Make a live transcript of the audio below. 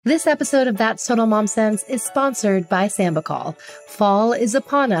This episode of That's Total Mom Sense is sponsored by Sambucol. Fall is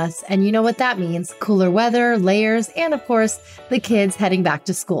upon us, and you know what that means. Cooler weather, layers, and of course, the kids heading back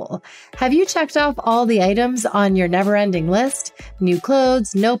to school. Have you checked off all the items on your never-ending list? New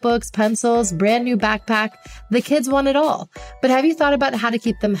clothes, notebooks, pencils, brand new backpack. The kids want it all. But have you thought about how to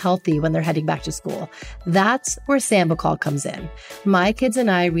keep them healthy when they're heading back to school? That's where Sambucol comes in. My kids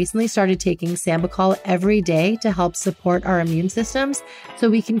and I recently started taking Sambucol every day to help support our immune systems so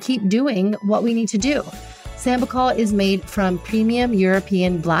we can keep doing what we need to do. Sambucol is made from premium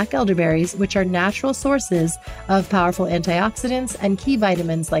European black elderberries, which are natural sources of powerful antioxidants and key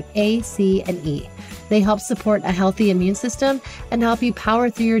vitamins like A, C, and E. They help support a healthy immune system and help you power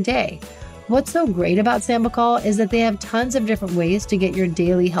through your day. What's so great about Sambucol is that they have tons of different ways to get your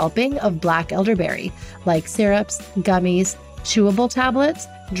daily helping of black elderberry, like syrups, gummies, chewable tablets,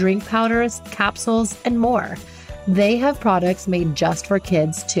 drink powders, capsules, and more. They have products made just for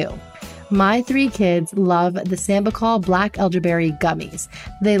kids, too. My 3 kids love the Sambucol Black Elderberry Gummies.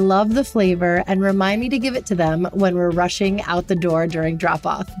 They love the flavor and remind me to give it to them when we're rushing out the door during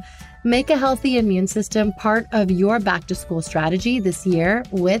drop-off. Make a healthy immune system part of your back-to-school strategy this year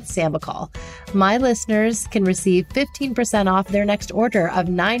with Sambucol. My listeners can receive 15% off their next order of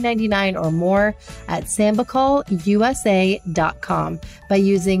 $9.99 or more at SambucolUSA.com by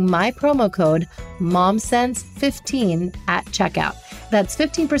using my promo code MOMSENSE15 at checkout. That's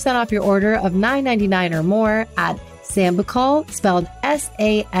 15% off your order of $9.99 or more at Sambucol, spelled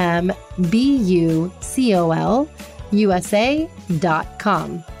SAMBUCOL,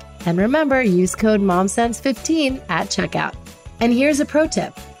 USA.com. And remember, use code MOMSENSE15 at checkout. And here's a pro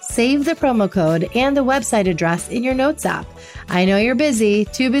tip. Save the promo code and the website address in your notes app. I know you're busy,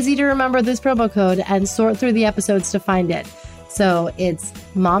 too busy to remember this promo code and sort through the episodes to find it. So it's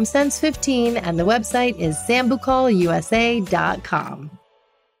MOMSENSE15 and the website is SambucolUSA.com.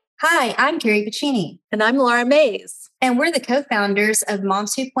 Hi, I'm Carrie Piccini. And I'm Laura Mays. And we're the co-founders of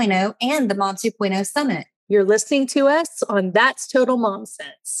Moms 2.0 and the Moms 2.0 Summit. You're listening to us on That's Total Mom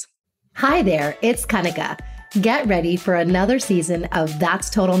Sense. Hi there, it's Kanika. Get ready for another season of That's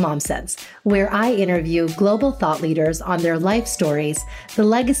Total Mom Sense, where I interview global thought leaders on their life stories, the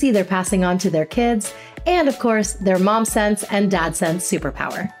legacy they're passing on to their kids, and of course, their mom sense and dad sense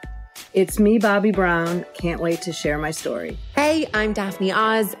superpower. It's me, Bobby Brown. Can't wait to share my story. Hey, I'm Daphne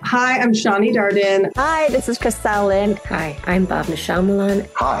Oz. Hi, I'm Shawnee Darden. Hi, this is Christelle Lynn. Hi, I'm Bhavna Shyamalan.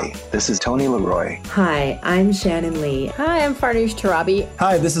 Hi, this is Tony Leroy. Hi, I'm Shannon Lee. Hi, I'm Farnoosh Tarabi.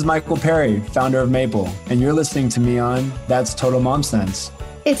 Hi, this is Michael Perry, founder of Maple, and you're listening to me on That's Total Mom Sense.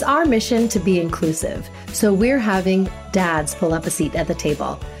 It's our mission to be inclusive, so we're having dads pull up a seat at the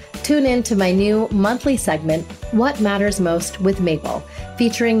table. Tune in to my new monthly segment, What Matters Most with Maple,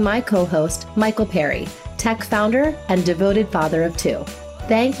 featuring my co-host, Michael Perry, tech founder and devoted father of 2.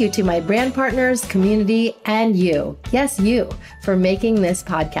 Thank you to my brand partners, community, and you, yes, you, for making this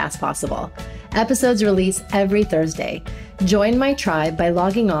podcast possible. Episodes release every Thursday. Join my tribe by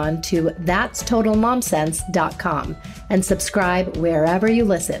logging on to thatstotalmomsense.com and subscribe wherever you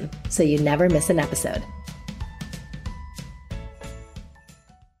listen so you never miss an episode.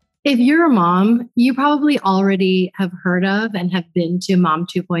 If you're a mom, you probably already have heard of and have been to Mom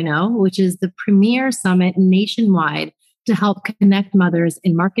 2.0, which is the premier summit nationwide to help connect mothers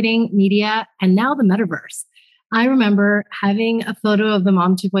in marketing, media, and now the metaverse. I remember having a photo of the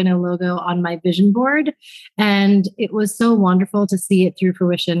Mom 2.0 logo on my vision board, and it was so wonderful to see it through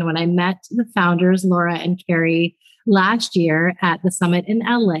fruition when I met the founders, Laura and Carrie, last year at the summit in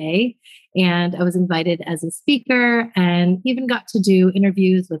LA. And I was invited as a speaker and even got to do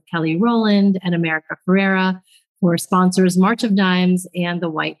interviews with Kelly Rowland and America Ferrera for sponsors March of Dimes and the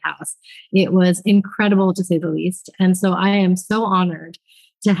White House. It was incredible to say the least. And so I am so honored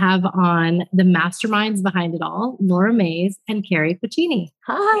to have on the masterminds behind it all, Laura Mays and Carrie Piccini.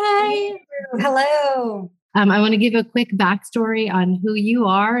 Hi. Hello. I want to give a quick backstory on who you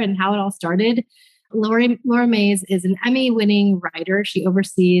are and how it all started. Laura Mays is an Emmy-winning writer. She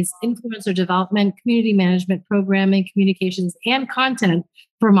oversees influencer development, community management, programming, communications, and content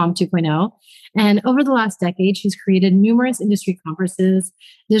for Mom 2.0. And over the last decade, she's created numerous industry conferences,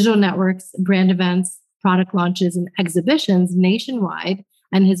 digital networks, brand events, product launches, and exhibitions nationwide,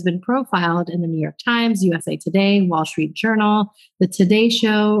 and has been profiled in the New York Times, USA Today, Wall Street Journal, The Today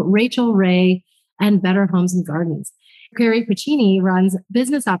Show, Rachel Ray, and Better Homes and Gardens. Carrie Piccini runs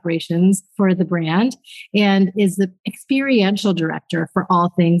business operations for the brand and is the experiential director for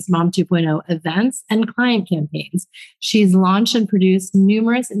all things Mom 2.0 events and client campaigns. She's launched and produced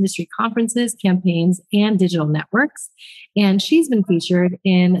numerous industry conferences, campaigns, and digital networks. And she's been featured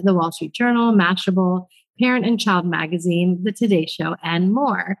in the Wall Street Journal, Mashable, Parent and Child Magazine, The Today Show, and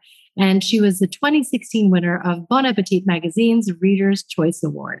more. And she was the 2016 winner of Bon Appetit Magazine's Reader's Choice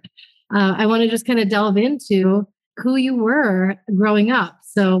Award. I want to just kind of delve into who you were growing up.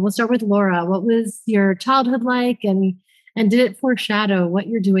 So we'll start with Laura. What was your childhood like, and did it foreshadow what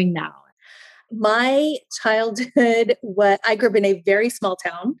you're doing now? My childhood, I grew up in a very small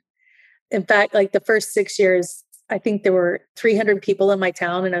town. In fact, like the first 6 years, I think there were 300 people in my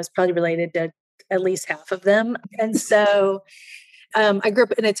town, and I was probably related to at least half of them. And so I grew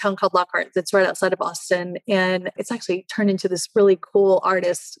up in a town called Lockhart that's right outside of Boston. And it's actually turned into this really cool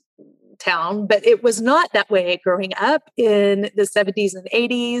artist town, but it was not that way growing up in the 70s and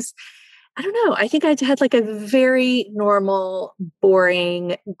 80s. I don't know. I think I had like a very normal,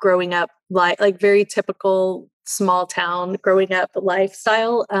 boring growing up, like very typical small town growing up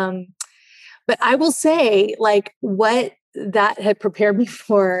lifestyle. But I will say, like, what that had prepared me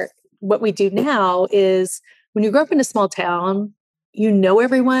for what we do now is when you grow up in a small town, you know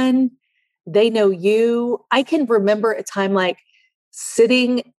everyone, they know you. I can remember a time like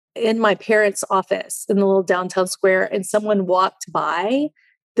sitting in my parents' office in the little downtown square, and someone walked by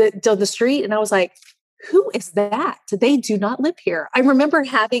down the street, and I was like, who is that? They do not live here. I remember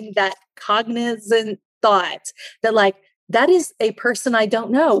having that cognizant thought that like, that is a person I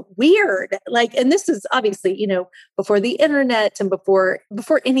don't know. Weird. Like, and this is obviously, before the internet and before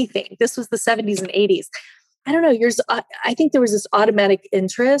anything. This was the 70s and 80s. I don't know. I think there was this automatic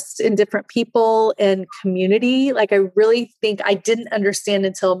interest in different people and community. Like, I really think I didn't understand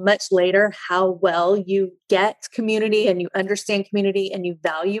until much later how well you get community and you understand community and you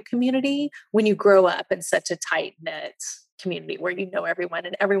value community when you grow up in such a tight-knit community where you know everyone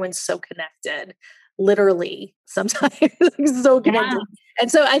and everyone's so connected, literally sometimes so connected. Yeah.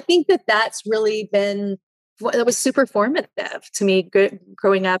 And so I think that's really that was super formative to me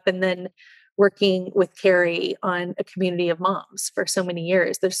growing up, and then working with Carrie on a community of moms for so many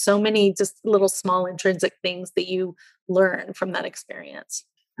years. There's so many just little small intrinsic things that you learn from that experience.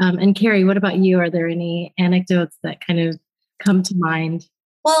 And Carrie, what about you? Are there any anecdotes that kind of come to mind?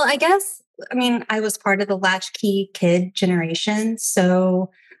 Well, I was part of the latchkey kid generation.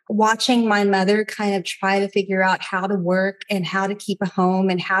 So watching my mother kind of try to figure out how to work and how to keep a home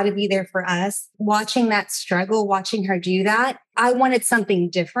and how to be there for us, watching that struggle, watching her do that, I wanted something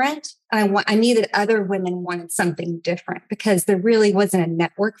different. I knew that other women wanted something different because there really wasn't a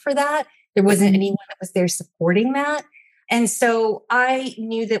network for that. There wasn't anyone that was there supporting that. And so I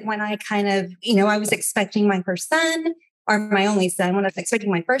knew that when I kind of, I was expecting my first son, or my only son, when I was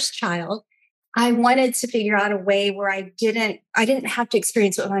expecting my first child, I wanted to figure out a way where I didn't have to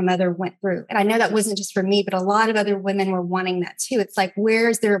experience what my mother went through. And I know that wasn't just for me, but a lot of other women were wanting that too. It's like, where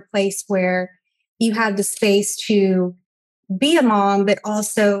is there a place where you have the space to be a mom, but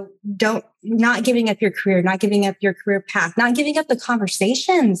also not giving up your career, not giving up your career path, not giving up the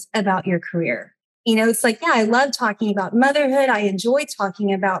conversations about your career. It's like, yeah, I love talking about motherhood. I enjoy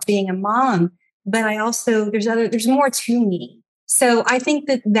talking about being a mom, but I also, there's more to me. So I think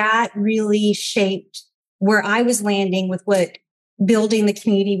that really shaped where I was landing with what building the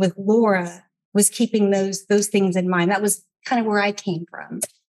community with Laura was, keeping those things in mind. That was kind of where I came from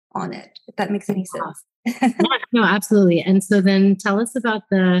on it, if that makes any sense. No, absolutely. And so then tell us about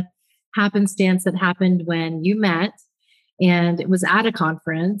the happenstance that happened when you met, and it was at a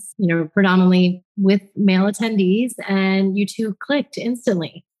conference, predominantly with male attendees, and you two clicked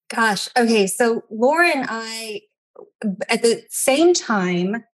instantly. Gosh. Okay. So Laura and I, at the same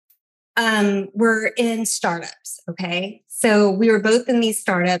time, we're in startups. Okay. So we were both in these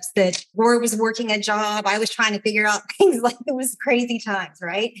startups that Laura was working a job. I was trying to figure out things. Like, it was crazy times,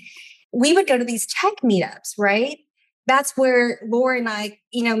 right? We would go to these tech meetups, right? That's where Laura and I,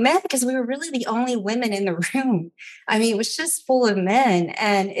 met, because we were really the only women in the room. I mean, it was just full of men,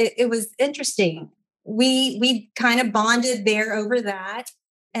 and it was interesting. We kind of bonded there over that,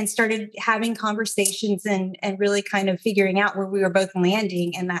 and started having conversations and really kind of figuring out where we were both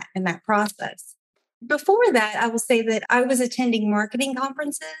landing in that process. Before that, I will say that I was attending marketing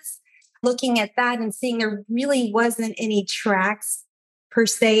conferences, looking at that and seeing there really wasn't any tracks per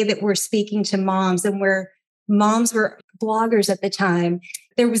se that were speaking to moms, and where moms were bloggers at the time,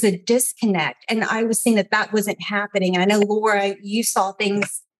 there was a disconnect. And I was seeing that wasn't happening. And I know, Laura, you saw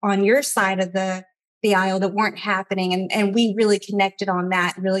things on your side of the aisle that weren't happening. And we really connected on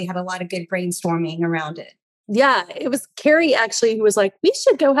that, really had a lot of good brainstorming around it. Yeah, it was Carrie actually who was like, we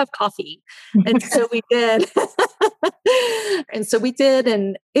should go have coffee. And so we did.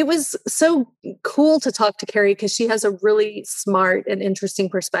 And it was so cool to talk to Carrie, because she has a really smart and interesting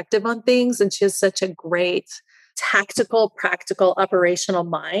perspective on things. And she has such a great tactical, practical, operational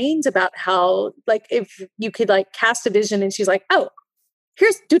mind about how, like, if you could like cast a vision and she's like, oh,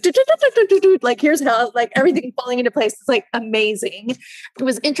 here's like, here's how, like, everything falling into place. It's like amazing. It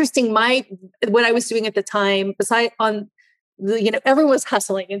was interesting. What I was doing at the time, beside on the, everyone was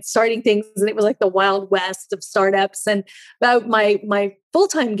hustling and starting things, and it was like the Wild West of startups. And my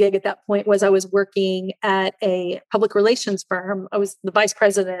full-time gig at that point was I was working at a public relations firm. I was the vice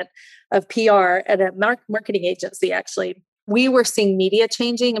president of PR at a marketing agency, actually. We were seeing media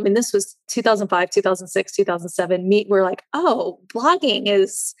changing. I mean, this was 2005, 2006, 2007. We're like, oh, blogging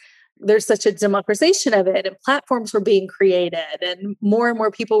there's such a democratization of it, and platforms were being created, and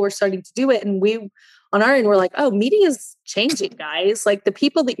more people were starting to do it. And we, on our end, we're like, oh, media is changing, guys. Like, the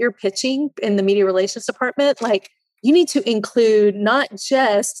people that you're pitching in the media relations department, like, you need to include not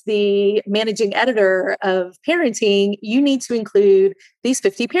just the managing editor of parenting, you need to include these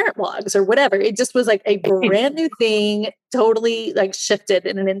 50 parent blogs or whatever. It just was like a brand new thing, totally like shifted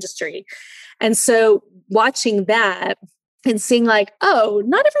in an industry. And so watching that and seeing like, oh,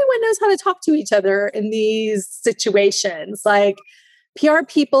 not everyone knows how to talk to each other in these situations. Like, PR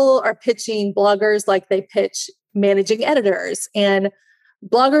people are pitching bloggers like they pitch managing editors, and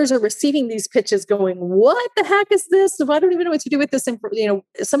bloggers are receiving these pitches going, what the heck is this? I don't even know what to do with this.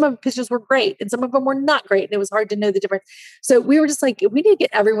 Some of the pitches were great and some of them were not great. And it was hard to know the difference. So we were just like, we need to get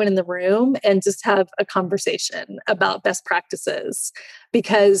everyone in the room and just have a conversation about best practices,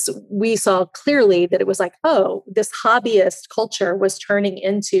 because we saw clearly that it was like, oh, this hobbyist culture was turning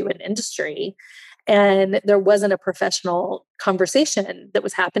into an industry. And there wasn't a professional conversation that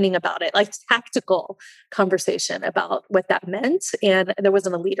was happening about it, like tactical conversation about what that meant. And there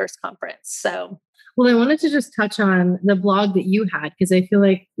wasn't a leaders conference. So, well, I wanted to just touch on the blog that you had, because I feel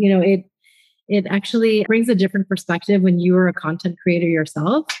like, it actually brings a different perspective when you were a content creator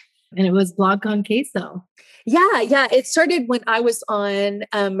yourself. And it was Blog Gone Queso. Yeah. It started when I was on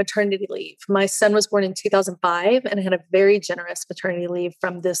maternity leave. My son was born in 2005, and I had a very generous maternity leave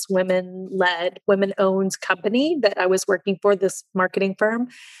from this women-led, women-owned company that I was working for, this marketing firm.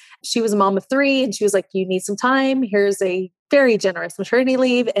 She was a mom of 3, and she was like, you need some time. Here's a very generous maternity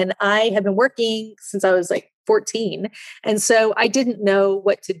leave. And I had been working since I was like 14. And so I didn't know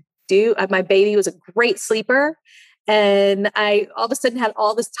what to do. My baby was a great sleeper. And I all of a sudden had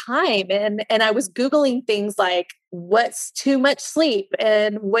all this time, and I was Googling things like, what's too much sleep?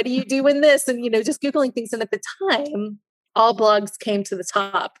 And what do you do in this? And, just Googling things. And at the time, all blogs came to the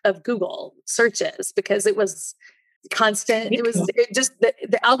top of Google searches because it was constant. It just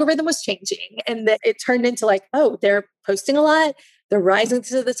the algorithm was changing, and it turned into like, oh, they're posting a lot. They're rising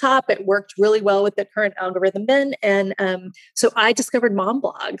to the top. It worked really well with the current algorithm then. And so I discovered mom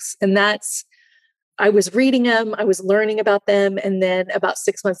blogs, and I was reading them, I was learning about them. And then about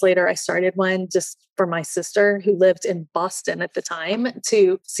 6 months later, I started one just for my sister who lived in Boston at the time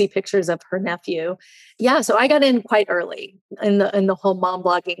to see pictures of her nephew. Yeah. So I got in quite early in the whole mom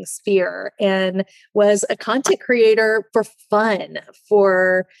blogging sphere, and was a content creator for fun,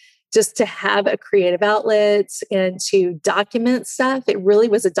 for just to have a creative outlet and to document stuff. It really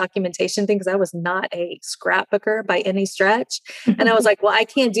was a documentation thing, because I was not a scrapbooker by any stretch. And I was like, well, I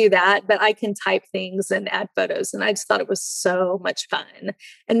can't do that, but I can type things and add photos. And I just thought it was so much fun,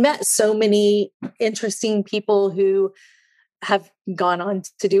 and met so many interesting people who have gone on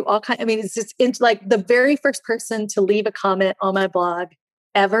to do all kinds. I mean, it's just like the very first person to leave a comment on my blog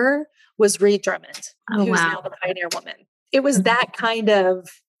ever was Reed Drummond, who's now the Pioneer Woman. It was that kind of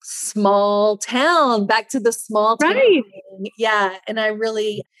small town, back to the small town. Right. Yeah. And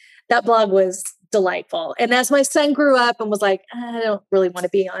that blog was delightful. And as my son grew up and was like, I don't really want to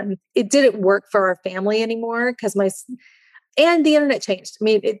be on, it didn't work for our family anymore, because and the internet changed. I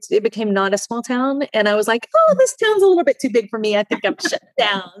mean, it became not a small town. And I was like, oh, this town's a little bit too big for me. I think I'm shut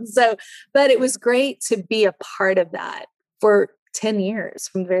down. So, but it was great to be a part of that for 10 years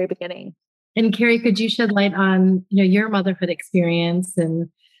from the very beginning. And Carrie, could you shed light on, your motherhood experience and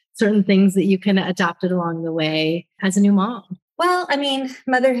certain things that you kind of adopted along the way as a new mom? Well, I mean,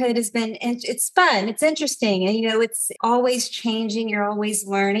 motherhood it's fun. It's interesting. And, it's always changing. You're always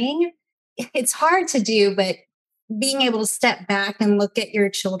learning. It's hard to do, but being able to step back and look at your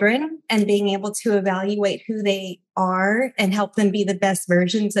children and being able to evaluate who they are and help them be the best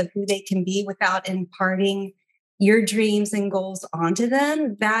versions of who they can be without imparting your dreams and goals onto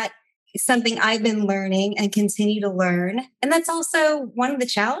them, that something I've been learning and continue to learn. And that's also one of the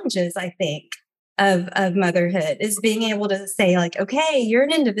challenges, I think, of motherhood, is being able to say like, okay, you're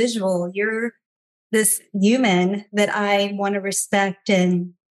an individual, you're this human that I want to respect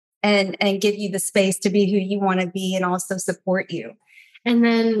and give you the space to be who you want to be, and also support you. And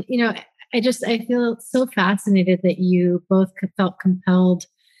then, I feel so fascinated that you both felt compelled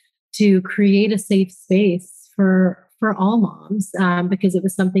to create a safe space for all moms, because it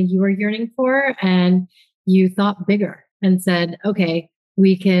was something you were yearning for, and you thought bigger and said, okay,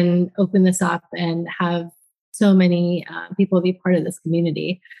 we can open this up and have so many people be part of this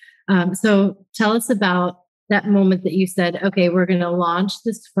community. So tell us about that moment that you said, okay, we're going to launch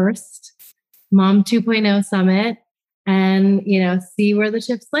this first Mom 2.0 Summit and, see where the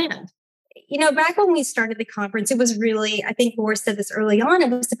chips land. Back when we started the conference, it was really, I think Laura said this early on, it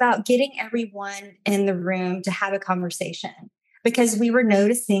was about getting everyone in the room to have a conversation, because we were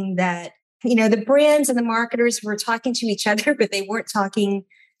noticing that, the brands and the marketers were talking to each other, but they weren't talking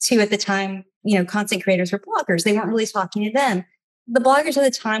to, at the time, content creators or bloggers. They weren't really talking to them. The bloggers at the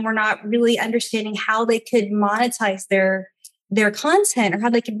time were not really understanding how they could monetize their content, or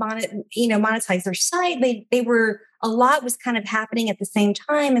how they could monetize their site. A lot was kind of happening at the same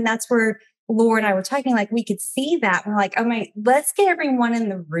time. And that's where Laura and I were talking, like, we could see that. We're like, oh my, let's get everyone in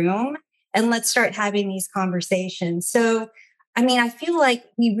the room and let's start having these conversations. So, I feel like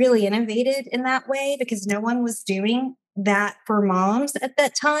we really innovated in that way, because no one was doing that for moms at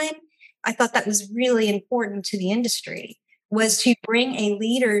that time. I thought that was really important to the industry, was to bring a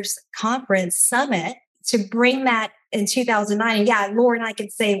leaders conference summit, to bring that in 2009. And yeah, Laura and I can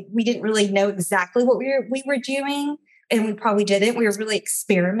say we didn't really know exactly what we were doing, and we probably didn't. We were really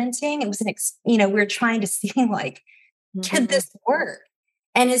experimenting. It was we were trying to see, like, could this work?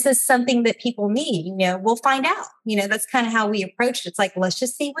 And is this something that people need? We'll find out. That's kind of how we approached it. It's like, let's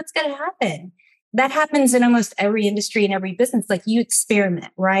just see what's going to happen. That happens in almost every industry and every business. Like, you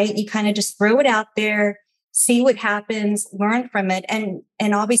experiment, right? You kind of just throw it out there, see what happens, learn from it. And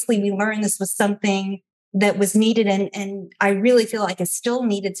obviously we learned this was something that was needed. And I really feel like it's still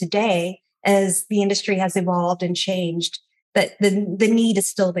needed today, as the industry has evolved and changed, that the need is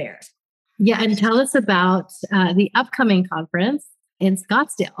still there. Yeah. And tell us about the upcoming conference in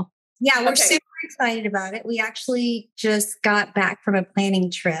Scottsdale. Yeah, we're super excited about it. We actually just got back from a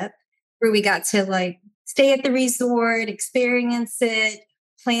planning trip where we got to stay at the resort, experience it,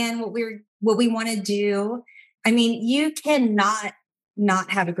 plan what we want to do. You cannot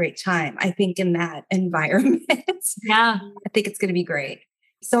not have a great time, I think, in that environment. Yeah. I think it's going to be great.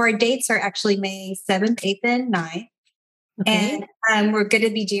 So our dates are actually May 7th, 8th, and 9th. Okay. And we're going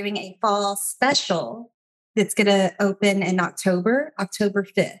to be doing a fall special that's going to open in October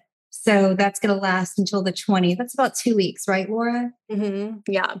 5th. So that's going to last until the 20th. That's about 2 weeks, right, Laura? Mm-hmm.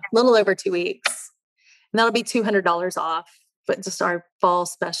 Yeah, a little over 2 weeks. And that'll be $200 off, but just our fall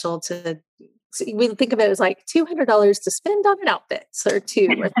special we think of it as like $200 to spend on an outfit, or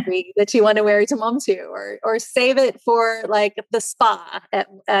 2 or 3 that you want to wear to mom too, or save it for like the spa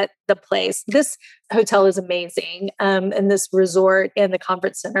at the place. This hotel is amazing. And this resort and the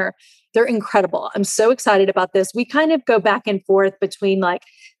conference center, they're incredible. I'm so excited about this. We kind of go back and forth between like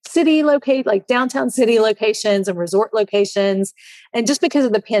downtown city locations and resort locations. And just because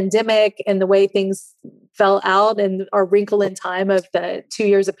of the pandemic and the way things fell out and our wrinkle in time of the 2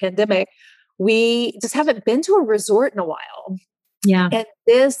 years of pandemic, we just haven't been to a resort in a while. Yeah. And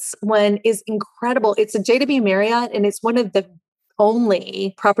this one is incredible. It's a JW Marriott, and it's one of the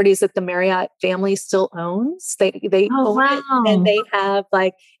only properties that the Marriott family still owns. They own it, and they have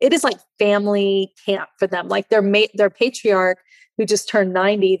it is like family camp for them. Like their patriarch, who just turned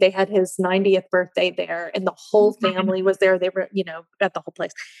 90, they had his 90th birthday there, and the whole family was there. They were, at the whole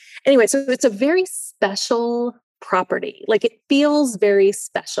place. Anyway, so it's a very special property. Like, it feels very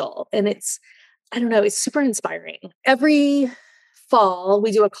special, and it's super inspiring. Every fall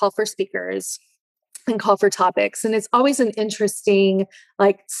we do a call for speakers and call for topics. And it's always an interesting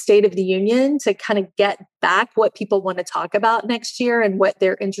state of the union to kind of get back what people want to talk about next year and what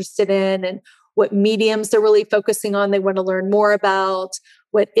they're interested in and what mediums they're really focusing on. They want to learn more about,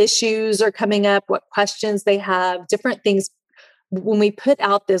 what issues are coming up, what questions they have, different things. When we put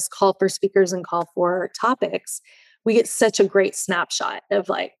out this call for speakers and call for topics, we get such a great snapshot of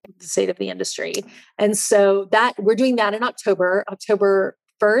the state of the industry. And so that we're doing that in October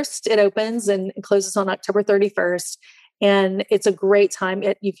 1st, it opens and it closes on October 31st. And it's a great time.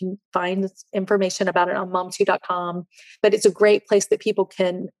 You can find information about it on mom2.com, but it's a great place that people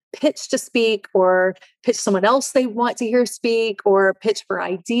can pitch to speak, or pitch someone else they want to hear speak, or pitch for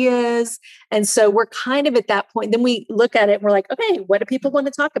ideas. And so we're kind of at that point. Then we look at it and we're like, okay, what do people want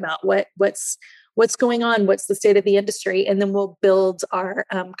to talk about? What's going on? What's the state of the industry? And then we'll build our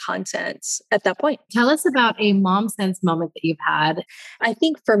content at that point. Tell us about a mom sense moment that you've had. I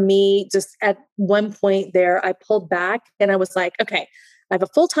think for me, just at one point there, I pulled back and I was like, okay, I have a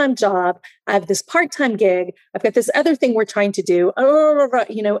full-time job. I have this part-time gig. I've got this other thing we're trying to do.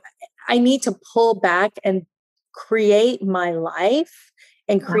 I need to pull back and create my life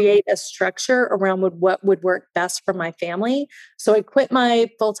and create a structure around what would work best for my family. So I quit my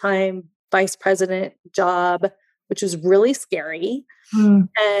full-time vice president job, which was really scary,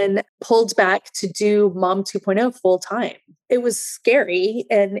 and pulled back to do Mom 2.0 full time. It was scary,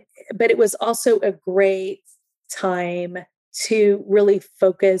 but it was also a great time to really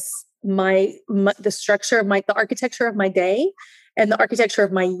focus the structure of the architecture of my day and the architecture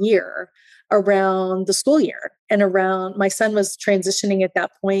of my year around the school year and around my son was transitioning at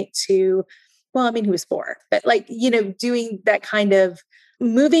that point to, well, I mean, he was 4, but doing that kind of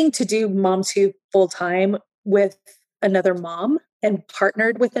moving to do Mom 2 full time with another mom and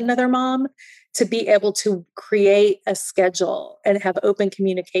partnered with another mom to be able to create a schedule and have open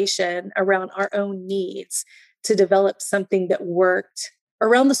communication around our own needs to develop something that worked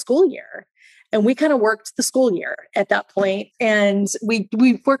around the school year. And we kind of worked the school year at that point. And we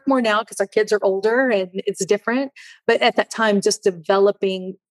work more now because our kids are older and it's different. But at that time, just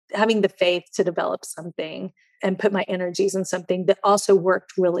having the faith to develop something and put my energies in something that also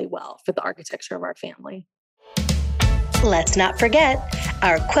worked really well for the architecture of our family. Let's not forget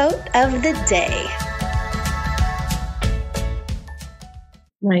our quote of the day.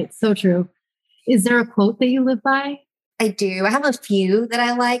 Right. So true. Is there a quote that you live by? I do. I have a few that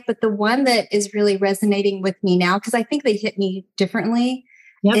I like, but the one that is really resonating with me now, because I think they hit me differently,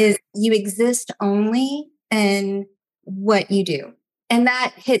 is you exist only in what you do. And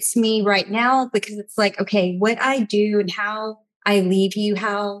that hits me right now because it's like, okay, what I do and how I leave you,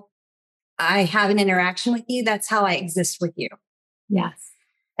 how I have an interaction with you, that's how I exist with you. Yes.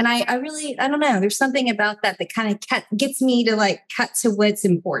 And I don't know. There's something about that kind of gets me to like cut to what's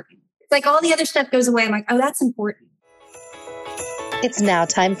important. It's like all the other stuff goes away. I'm like, oh, that's important. It's now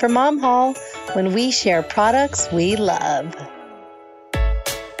time for Mom Haul, when we share products we love.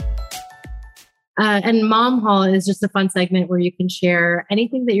 And Mom Haul is just a fun segment where you can share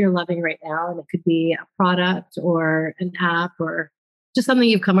anything that you're loving right now. And it could be a product or an app or just something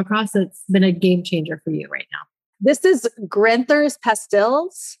you've come across that's been a game changer for you right now. This is Grenther's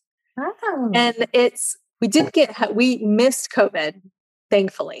Pastels. Oh. And we missed COVID,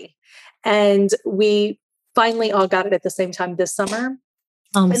 thankfully. And we finally all got it at the same time this summer.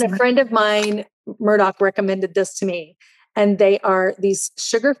 And a friend of mine, Murdoch, recommended this to me. And they are these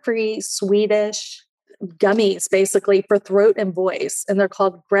sugar-free Swedish gummies, basically, for throat and voice. And they're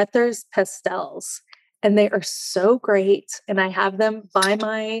called Grenther's Pastels. And they are so great. And I have them by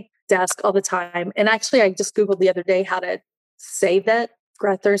my desk all the time. And actually, I just Googled the other day how to say that,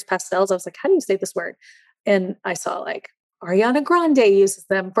 Grenther's Pastels. I was like, how do you say this word? And I saw like Ariana Grande uses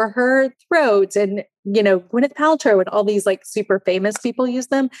them for her throat, and Gwyneth Paltrow and all these like super famous people use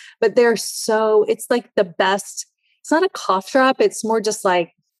them, but it's like the best. It's not a cough drop. It's more just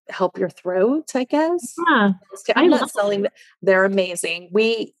like help your throat, I guess. Yeah, I'm not selling them. They're amazing.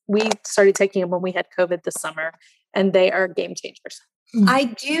 We started taking them when we had COVID this summer, and they are game changers. I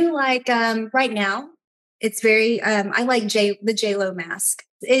do like right now. It's very. I like the JLo mask.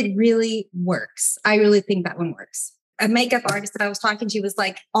 It really works. I really think that one works. A makeup artist that I was talking to was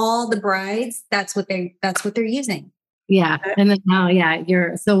like, all the brides, that's what they're using. Yeah. And then now,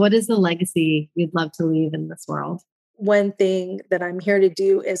 so what is the legacy you'd love to leave in this world? One thing that I'm here to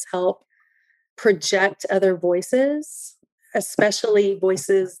do is help project other voices, especially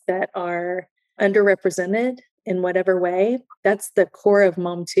voices that are underrepresented in whatever way. That's the core of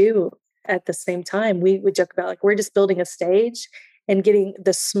Mom 2. At the same time, we would joke about like, we're just building a stage and getting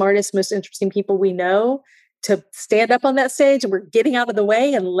the smartest, most interesting people we know to stand up on that stage, and we're getting out of the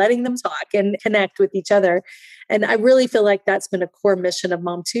way and letting them talk and connect with each other. And I really feel like that's been a core mission of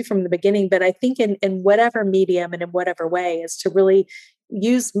Mom 2 from the beginning. But I think in whatever medium and in whatever way is to really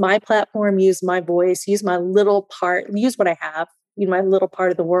use my platform, use my voice, use my little part, use what I have, my little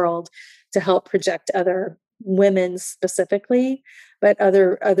part of the world to help project other women specifically, but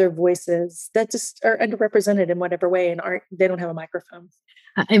other voices that just are underrepresented in whatever way and they don't have a microphone.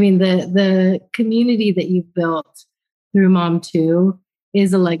 I mean, the community that you've built through Mom 2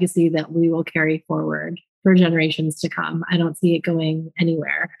 is a legacy that we will carry forward for generations to come. I don't see it going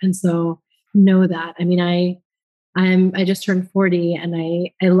anywhere. And so know that. I mean, I just turned 40, and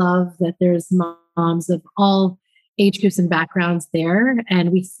I love that there's moms of all age groups and backgrounds there,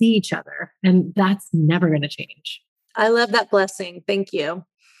 and we see each other, and that's never going to change. I love that blessing. Thank you.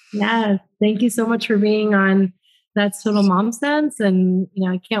 Yeah. Thank you so much for being on That's Total Mom Sense. And,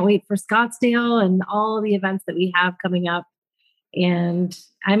 I can't wait for Scottsdale and all the events that we have coming up. And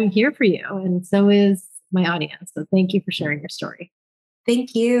I'm here for you. And so is my audience. So thank you for sharing your story.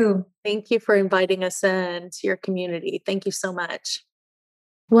 Thank you. Thank you for inviting us into your community. Thank you so much.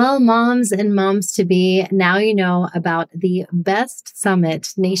 Well, moms and moms to be, now you know about the best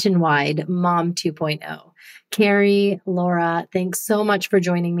summit nationwide, Mom 2.0. Carrie, Laura, thanks so much for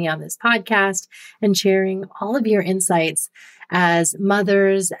joining me on this podcast and sharing all of your insights as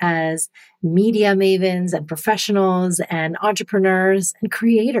mothers, as media mavens and professionals and entrepreneurs and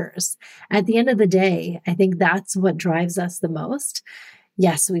creators. At the end of the day, I think that's what drives us the most.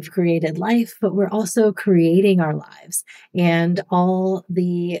 Yes, we've created life, but we're also creating our lives and all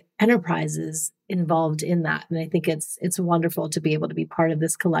the enterprises involved in that. And I think it's wonderful to be able to be part of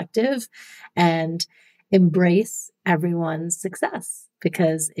this collective and embrace everyone's success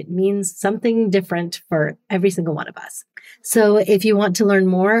because it means something different for every single one of us. So if you want to learn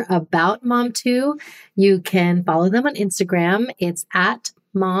more about Mom2, you can follow them on Instagram. It's at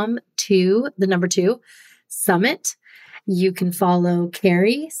Mom2, the number 2, Summit. You can follow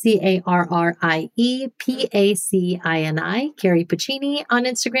Carrie, Carrie Pacini, Carrie Pacini on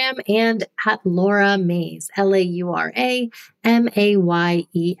Instagram, and at Laura Mays, LauraMays.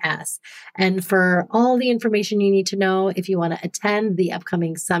 And for all the information you need to know, if you want to attend the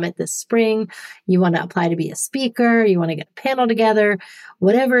upcoming summit this spring, you want to apply to be a speaker, you want to get a panel together,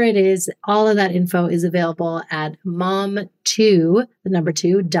 whatever it is, all of that info is available at mom2, the number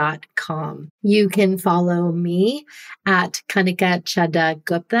 2.com. You can follow me at Kanika Chadha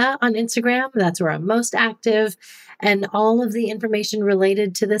Gupta on Instagram. That's where I'm most active. And all of the information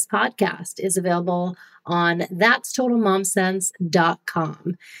related to this podcast is available on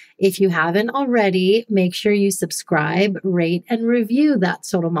that'stotalmomsense.com. If you haven't already, make sure you subscribe, rate, and review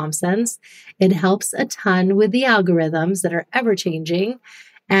That's Total Mom Sense. It helps a ton with the algorithms that are ever changing.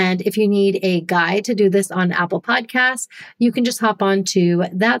 And if you need a guide to do this on Apple Podcasts, you can just hop on to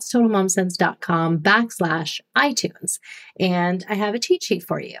that'stotalmomsense.com/iTunes. And I have a cheat sheet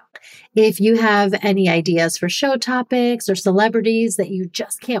for you. If you have any ideas for show topics or celebrities that you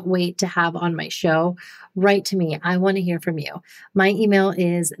just can't wait to have on my show, write to me. I want to hear from you. My email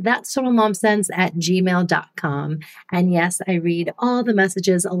is that'stotalmomsense@gmail.com. And yes, I read all the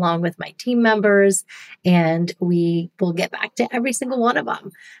messages along with my team members, and we will get back to every single one of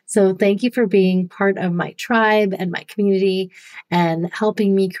them. So thank you for being part of my tribe and my community and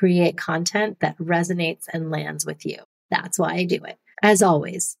helping me create content that resonates and lands with you. That's why I do it. As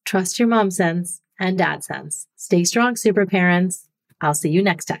always, trust your mom sense and dad sense. Stay strong, super parents. I'll see you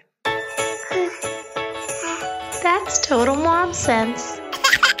next time. That's Total Mom Sense.